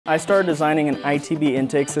I started designing an ITB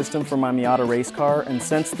intake system for my Miata race car, and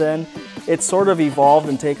since then it's sort of evolved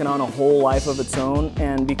and taken on a whole life of its own.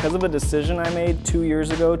 And because of a decision I made 2 years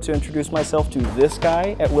ago to introduce myself to this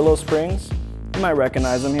guy at Willow Springs, you might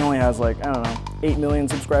recognize him. He only has like, I don't know, 8 million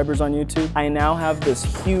subscribers on YouTube. I now have this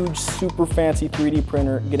huge, super fancy 3D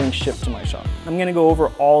printer getting shipped to my shop. I'm gonna go over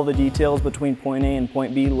all the details between point A and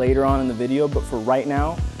point B later on in the video, but for right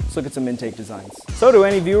now, let's look at some intake designs. So to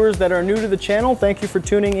any viewers that are new to the channel, thank you for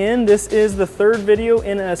tuning in. This is the third video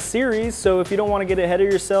in a series, so if you don't want to get ahead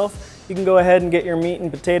of yourself, you can go ahead and get your meat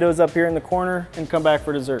and potatoes up here in the corner and come back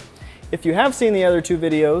for dessert. If you have seen the other two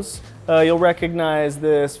videos, you'll recognize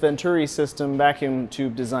this Venturi system vacuum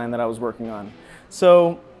tube design that I was working on.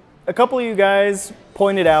 So a couple of you guys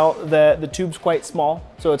pointed out that the tube's quite small,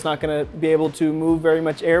 so it's not going to be able to move very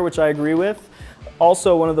much air, which I agree with.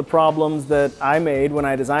 Also, one of the problems that I made when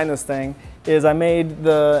I designed this thing is I made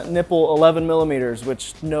the nipple 11 millimeters,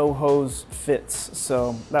 which no hose fits,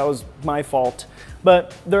 so that was my fault.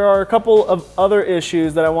 But there are a couple of other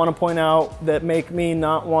issues that I want to point out that make me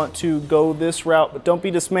not want to go this route, but don't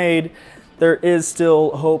be dismayed. There is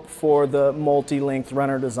still hope for the multi-length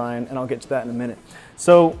runner design, and I'll get to that in a minute.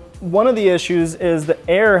 So one of the issues is the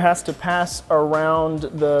air has to pass around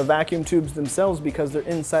the vacuum tubes themselves because they're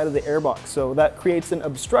inside of the airbox. So that creates an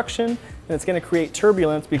obstruction, and it's going to create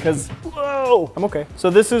turbulence because, whoa, I'm okay. So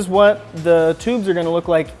this is what the tubes are going to look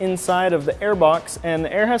like inside of the airbox, and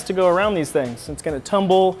the air has to go around these things. It's going to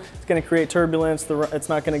tumble, it's going to create turbulence, it's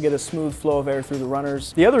not going to get a smooth flow of air through the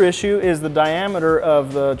runners. The other issue is the diameter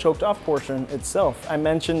of the choked off portion itself. I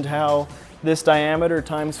mentioned how this diameter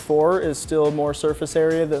times 4 is still more surface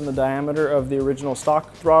area than the diameter of the original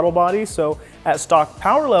stock throttle body. So at stock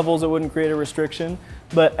power levels, it wouldn't create a restriction,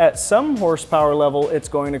 but at some horsepower level, it's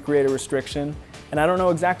going to create a restriction. And I don't know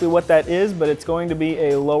exactly what that is, but it's going to be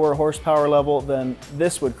a lower horsepower level than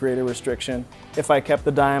this would create a restriction if I kept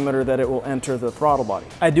the diameter that it will enter the throttle body.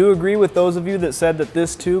 I do agree with those of you that said that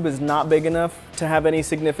this tube is not big enough to have any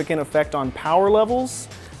significant effect on power levels.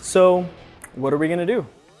 So what are we gonna do?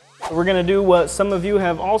 We're going to do what some of you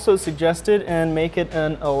have also suggested and make it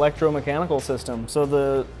an electromechanical system. So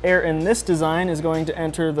the air in this design is going to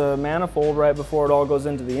enter the manifold right before it all goes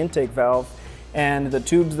into the intake valve, and the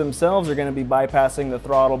tubes themselves are going to be bypassing the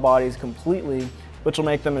throttle bodies completely, which will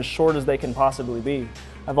make them as short as they can possibly be.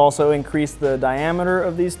 I've also increased the diameter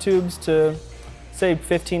of these tubes to say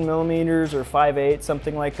 15 millimeters or 5/8,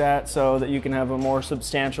 something like that, so that you can have a more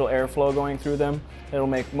substantial airflow going through them. It'll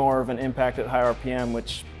make more of an impact at high RPM,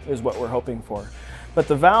 which is what we're hoping for. But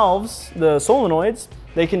the valves, the solenoids,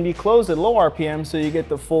 they can be closed at low RPM, so you get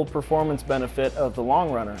the full performance benefit of the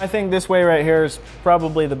long runner. I think this way right here is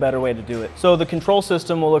probably the better way to do it. So the control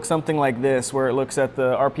system will look something like this, where it looks at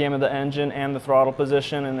the RPM of the engine and the throttle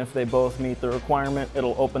position, and if they both meet the requirement,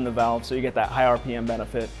 it'll open the valve, so you get that high RPM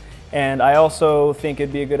benefit. And I also think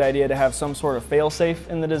it'd be a good idea to have some sort of fail-safe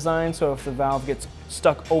in the design, so if the valve gets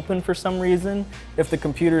stuck open for some reason, if the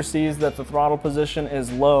computer sees that the throttle position is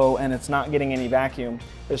low and it's not getting any vacuum,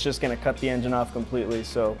 it's just going to cut the engine off completely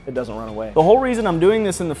so it doesn't run away. The whole reason I'm doing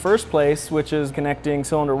this in the first place, which is connecting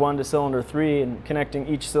cylinder 1 to cylinder 3 and connecting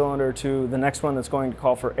each cylinder to the next one that's going to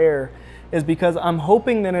call for air, is because I'm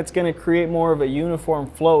hoping that it's going to create more of a uniform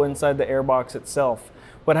flow inside the airbox itself.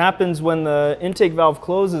 What happens when the intake valve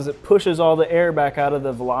closes, it pushes all the air back out of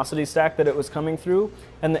the velocity stack that it was coming through,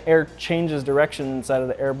 and the air changes direction inside of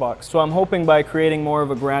the airbox. So I'm hoping by creating more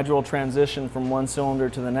of a gradual transition from one cylinder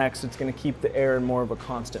to the next, it's going to keep the air in more of a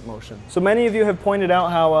constant motion. So many of you have pointed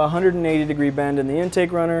out how a 180-degree bend in the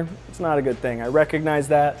intake runner, it's not a good thing. I recognize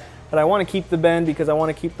that, but I want to keep the bend because I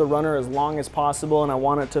want to keep the runner as long as possible, and I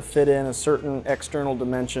want it to fit in a certain external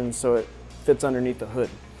dimension so it fits underneath the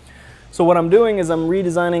hood. So what I'm doing is I'm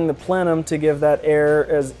redesigning the plenum to give that air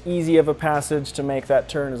as easy of a passage to make that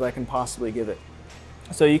turn as I can possibly give it.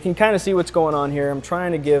 So you can kind of see what's going on here. I'm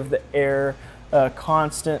trying to give the air a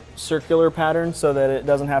constant circular pattern so that it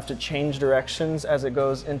doesn't have to change directions as it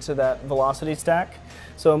goes into that velocity stack.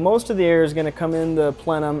 So most of the air is going to come in the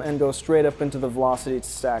plenum and go straight up into the velocity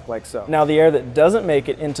stack like so. Now the air that doesn't make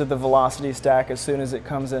it into the velocity stack as soon as it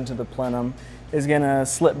comes into the plenum is going to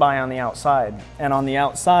slip by on the outside. And on the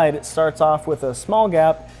outside, it starts off with a small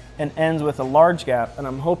gap and ends with a large gap. And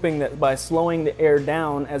I'm hoping that by slowing the air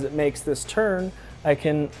down as it makes this turn, I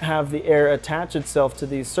can have the air attach itself to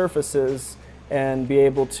these surfaces and be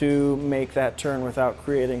able to make that turn without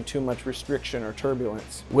creating too much restriction or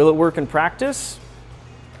turbulence. Will it work in practice?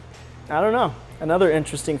 I don't know. Another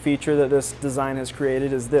interesting feature that this design has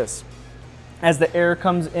created is this. As the air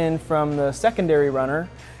comes in from the secondary runner,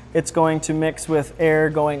 it's going to mix with air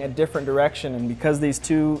going a different direction, and because these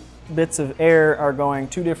two bits of air are going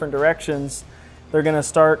two different directions, they're going to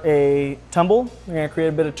start a tumble, they're going to create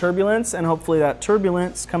a bit of turbulence, and hopefully that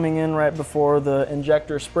turbulence coming in right before the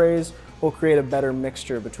injector sprays will create a better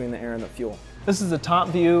mixture between the air and the fuel. This is the top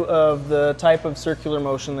view of the type of circular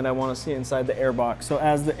motion that I want to see inside the air box. So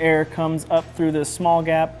as the air comes up through this small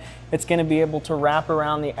gap, it's going to be able to wrap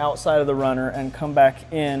around the outside of the runner and come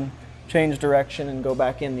back in, change direction, and go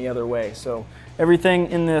back in the other way. So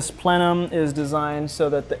everything in this plenum is designed so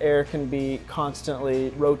that the air can be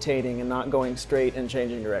constantly rotating and not going straight and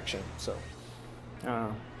changing direction. So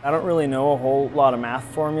I don't really know a whole lot of math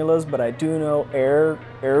formulas, but I do know air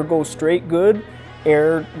goes straight good,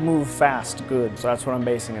 air move fast good. So that's what I'm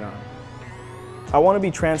basing it on. I want to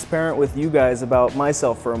be transparent with you guys about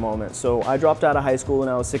myself for a moment. So I dropped out of high school when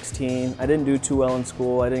I was 16. I didn't do too well in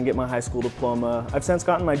school. I didn't get my high school diploma. I've since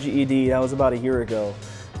gotten my GED. That was about a year ago.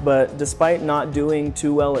 But despite not doing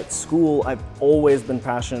too well at school, I've always been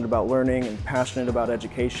passionate about learning and passionate about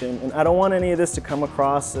education. And I don't want any of this to come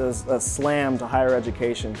across as a slam to higher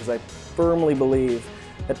education, because I firmly believe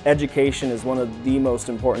that education is one of the most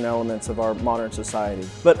important elements of our modern society.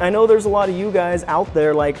 But I know there's a lot of you guys out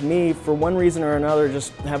there like me, for one reason or another,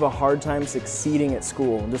 just have a hard time succeeding at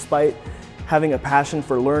school. Despite having a passion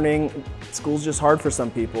for learning, school's just hard for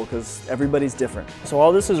some people because everybody's different. So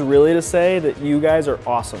all this is really to say that you guys are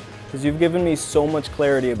awesome, because you've given me so much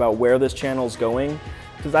clarity about where this channel is going.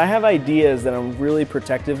 Because I have ideas that I'm really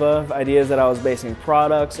protective of, ideas that I was basing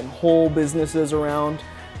products and whole businesses around.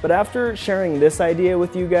 But after sharing this idea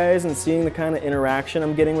with you guys and seeing the kind of interaction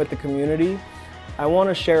I'm getting with the community, I want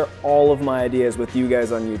to share all of my ideas with you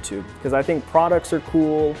guys on YouTube. Because I think products are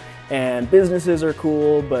cool and businesses are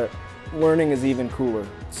cool, but learning is even cooler.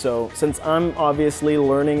 So since I'm obviously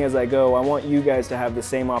learning as I go, I want you guys to have the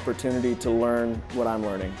same opportunity to learn what I'm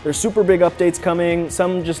learning. There's super big updates coming,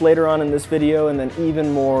 some just later on in this video, and then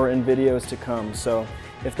even more in videos to come. So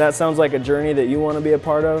if that sounds like a journey that you want to be a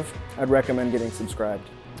part of, I'd recommend getting subscribed.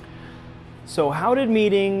 So how did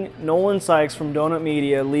meeting Nolan Sykes from Donut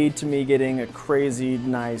Media lead to me getting a crazy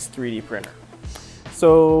nice 3D printer?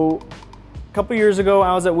 So a couple years ago,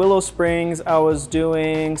 I was at Willow Springs. I was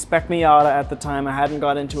doing Spec Miata at the time. I hadn't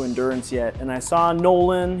got into endurance yet. And I saw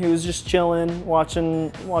Nolan. He was just chilling,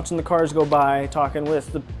 watching the cars go by, talking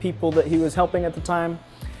with the people that he was helping at the time.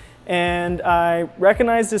 And I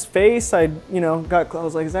recognized his face. I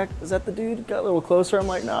was like, is that the dude? Got a little closer. I'm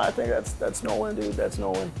like, no, I think that's Nolan, dude. That's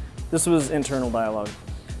Nolan. This was internal dialogue.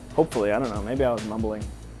 Hopefully, I don't know. Maybe I was mumbling.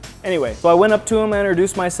 Anyway, so I went up to him, I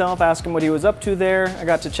introduced myself, asked him what he was up to there. I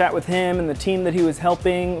got to chat with him and the team that he was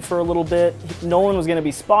helping for a little bit. Nolan was going to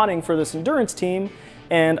be spotting for this endurance team,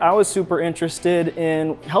 and I was super interested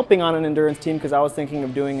in helping on an endurance team because I was thinking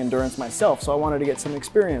of doing endurance myself, so I wanted to get some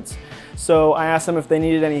experience. So I asked them if they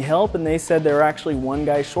needed any help, and they said they were actually one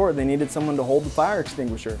guy short. They needed someone to hold the fire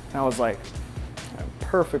extinguisher. And I was like, I'm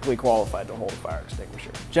perfectly qualified to hold a fire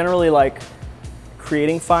extinguisher. Generally, like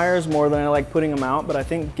creating fires more than I like putting them out, but I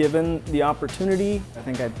think given the opportunity, I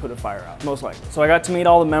think I'd put a fire out, most likely. So I got to meet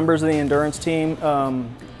all the members of the endurance team.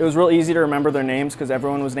 It was real easy to remember their names because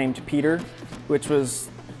everyone was named Peter, which was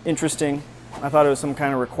interesting. I thought it was some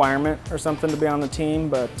kind of requirement or something to be on the team,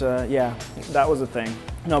 but yeah, that was a thing.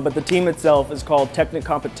 No, but the team itself is called Technik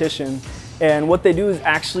Competition, and what they do is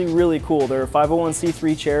actually really cool. They're a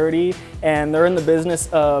 501c3 charity, and they're in the business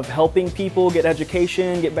of helping people get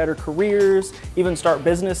education, get better careers, even start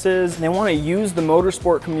businesses. And they want to use the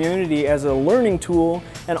motorsport community as a learning tool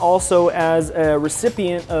and also as a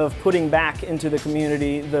recipient of putting back into the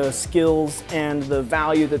community the skills and the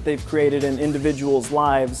value that they've created in individuals'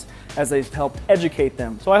 lives as they've helped educate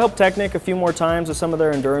them. So I helped Technik a few more times with some of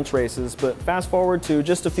their endurance races, but fast forward to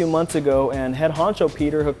just a few months ago, and head honcho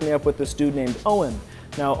Peter hooked me up with this dude named Owen.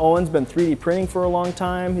 Now Owen's been 3D printing for a long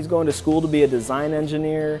time. He's going to school to be a design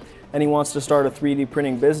engineer, and he wants to start a 3D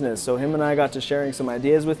printing business. So him and I got to sharing some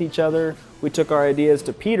ideas with each other. We took our ideas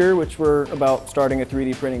to Peter, which were about starting a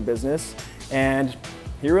 3D printing business, and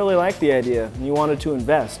he really liked the idea and he wanted to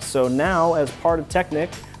invest. So now, as part of Technik,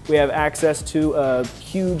 we have access to a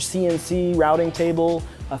huge CNC routing table,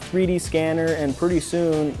 a 3D scanner, and pretty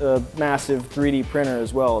soon a massive 3D printer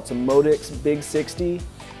as well. It's a Modix Big 60.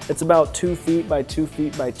 It's about 2 feet by 2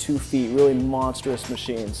 feet by 2 feet, really monstrous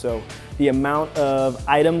machine. So the amount of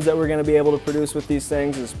items that we're going to be able to produce with these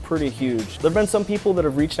things is pretty huge. There have been some people that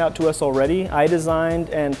have reached out to us already. I designed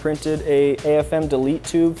and printed a AFM delete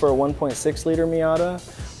tube for a 1.6 liter Miata.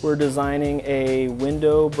 We're designing a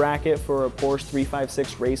window bracket for a Porsche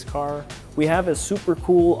 356 race car. We have a super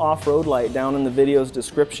cool off-road light down in the video's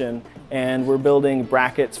description, and we're building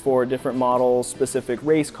brackets for different models, specific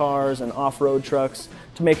race cars and off-road trucks.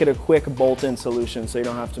 to make it a quick bolt-in solution so you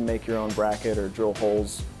don't have to make your own bracket or drill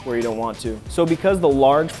holes where you don't want to. So because the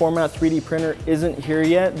large format 3D printer isn't here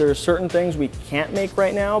yet, there are certain things we can't make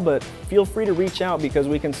right now, but feel free to reach out because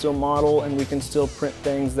we can still model and we can still print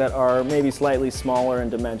things that are maybe slightly smaller in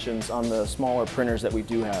dimensions on the smaller printers that we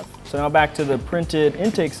do have. So now back to the printed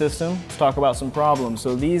intake system, let's talk about some problems.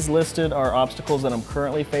 So these listed are obstacles that I'm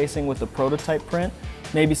currently facing with the prototype print.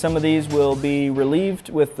 Maybe some of these will be relieved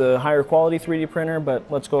with the higher quality 3D printer, but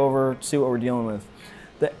let's go over, see what we're dealing with.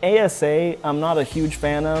 The ASA, I'm not a huge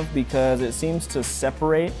fan of because it seems to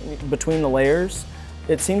separate between the layers.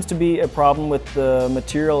 It seems to be a problem with the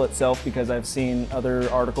material itself because I've seen other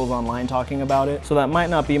articles online talking about it. So that might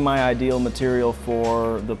not be my ideal material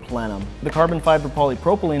for the plenum. The carbon fiber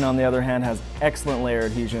polypropylene, on the other hand, has excellent layer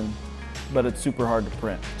adhesion, but it's super hard to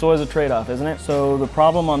print. It's always a trade-off, isn't it? So the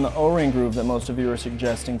problem on the O-ring groove that most of you are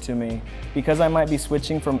suggesting to me, because I might be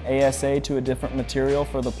switching from ASA to a different material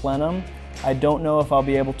for the plenum, I don't know if I'll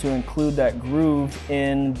be able to include that groove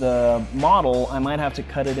in the model. I might have to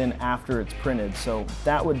cut it in after it's printed, so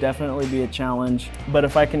that would definitely be a challenge. But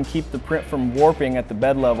if I can keep the print from warping at the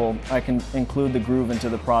bed level, I can include the groove into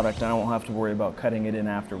the product and I won't have to worry about cutting it in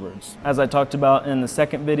afterwards. As I talked about in the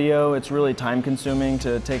second video, it's really time consuming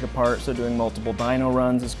to take apart, so doing multiple dyno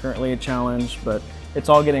runs is currently a challenge, but it's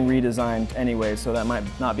all getting redesigned anyway, so that might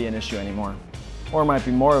not be an issue anymore. Or might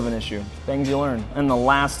be more of an issue. Things you learn. And the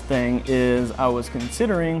last thing is I was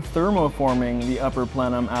considering thermoforming the upper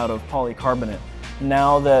plenum out of polycarbonate.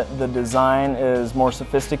 Now that the design is more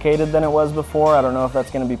sophisticated than it was before, I don't know if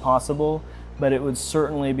that's going to be possible, but it would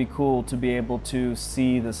certainly be cool to be able to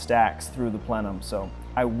see the stacks through the plenum. So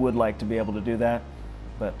I would like to be able to do that,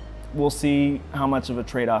 but we'll see how much of a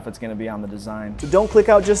trade-off it's going to be on the design. So don't click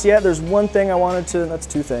out just yet. There's one thing I wanted to, that's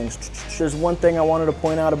two things. There's one thing I wanted to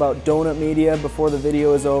point out about Donut Media before the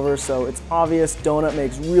video is over. So it's obvious Donut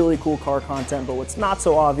makes really cool car content, but what's not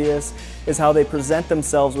so obvious is how they present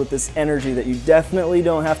themselves with this energy that you definitely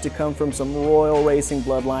don't have to come from some royal racing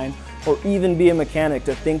bloodline or even be a mechanic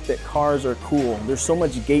to think that cars are cool. There's so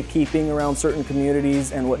much gatekeeping around certain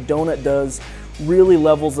communities, and what Donut does really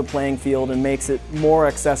levels the playing field and makes it more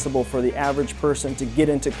accessible for the average person to get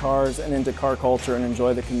into cars and into car culture and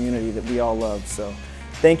enjoy the community that we all love. So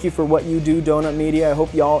thank you for what you do, Donut Media. I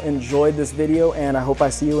hope y'all enjoyed this video, and I hope I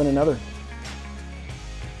see you in another.